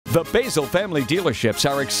The Basil Family Dealerships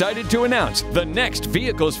are excited to announce the next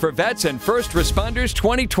Vehicles for Vets and First Responders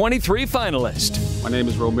 2023 finalist. My name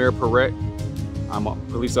is Romare Perret. I'm a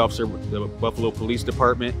police officer with the Buffalo Police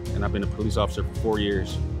Department, and I've been a police officer for 4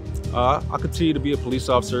 years. I continue to be a police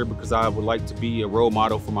officer because I would like to be a role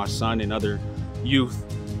model for my son and other youth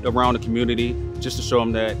around the community, just to show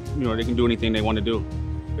them that they can do anything they want to do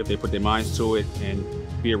if they put their minds to it and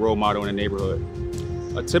be a role model in the neighborhood.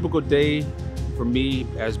 A typical day for me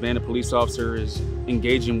as being a police officer is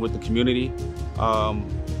engaging with the community.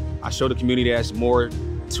 I show the community as more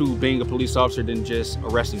to being a police officer than just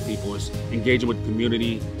arresting people. It's engaging with the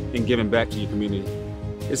community and giving back to your community.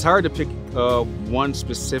 It's hard to pick one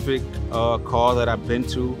specific call that I've been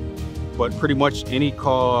to, but pretty much any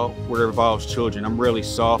call where it involves children. I'm really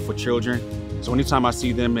soft for children. So anytime I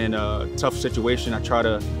see them in a tough situation, I try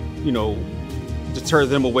to, deter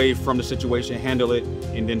them away from the situation, handle it,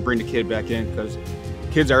 and then bring the kid back in, because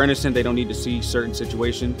kids are innocent. They don't need to see certain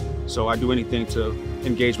situations. So I do anything to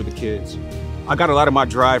engage with the kids. I got a lot of my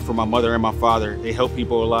drive from my mother and my father. They help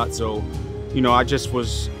people a lot. So, I just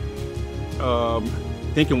was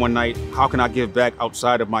thinking one night, how can I give back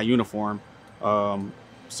outside of my uniform?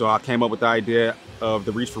 So I came up with the idea of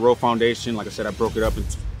the Reach for Road Foundation. Like I said, I broke it up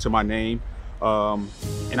into my name.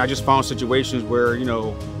 And I just found situations where,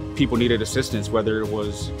 people needed assistance, whether it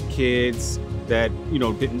was kids that,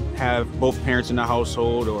 didn't have both parents in the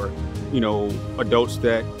household, or, adults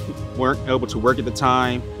that weren't able to work at the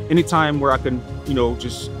time. Anytime where I could,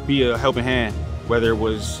 just be a helping hand, whether it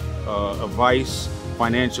was advice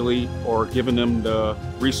financially or giving them the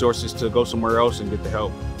resources to go somewhere else and get the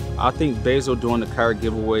help. I think Basil doing the car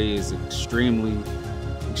giveaway is extremely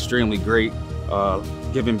great,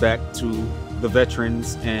 giving back to the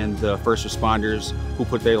veterans and the first responders who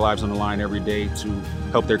put their lives on the line every day to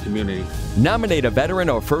help their community. Nominate a veteran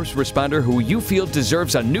or first responder who you feel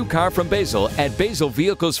deserves a new car from Basil at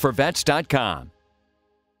basilvehiclesforvets.com.